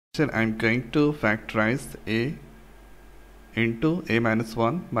I'm going to factorize a into a minus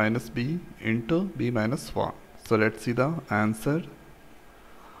 1 minus b into b minus 1. So let's see the answer.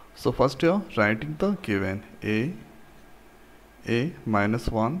 So first you're writing the given a minus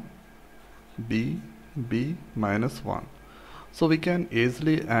 1, b minus 1. So we can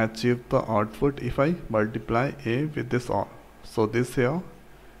easily achieve the output if I multiply a with this all. So this here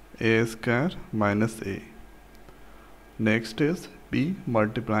a square minus a. Next is b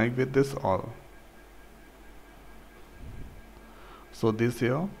multiplying with this all. So this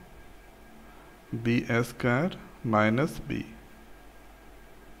here b square minus b.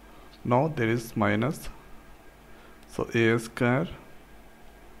 Now there is minus. So a square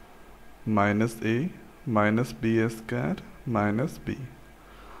minus a minus b square minus b.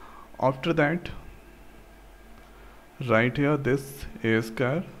 After that, write here this a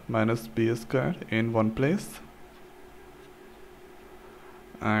square minus b square in one place,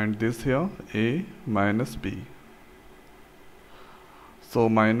 and this here a minus b. So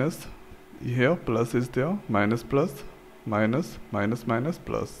minus here, plus is there, minus plus minus minus minus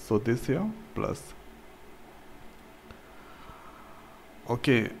plus, so this here plus.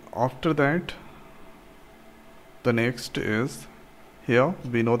 Okay, after that the next is, here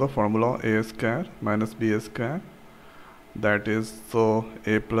we know the formula a square minus b square, that is so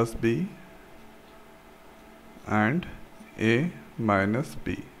a plus b and a minus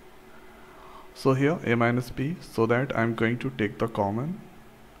b. So here a minus b, so that I'm going to take the common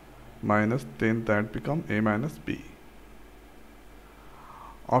minus, then that become a minus b.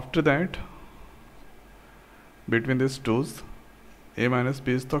 After that, between these twos, a minus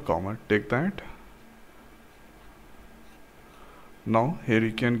b is the common, take that. Now here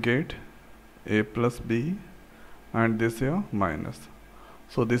you can get a plus b and this here minus.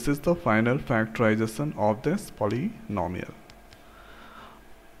 So this is the final factorization of this polynomial.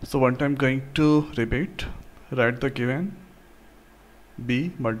 So one time going to repeat, write the given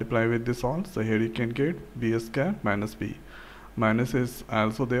b multiply with this all. So here you can get b square minus b. Minus is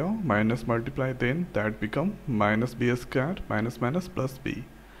also there, minus multiply, then that become minus b square minus minus plus b.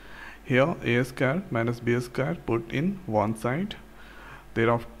 Here a square minus b square put in one side.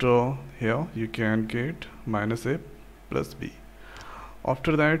 Thereafter here you can get minus a plus b.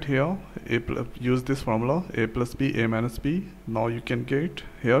 After that here use this formula a plus b a minus b. Now you can get,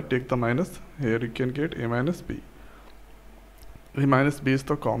 here take the minus, here you can get a minus b. A minus b is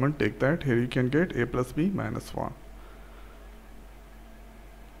the common, take that, here you can get a plus b minus 1.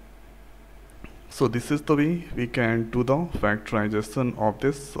 So this is the way we can do the factorization of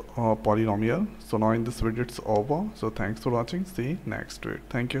this polynomial. So now in this video it's over. So thanks for watching. See you next video.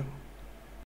 Thank you.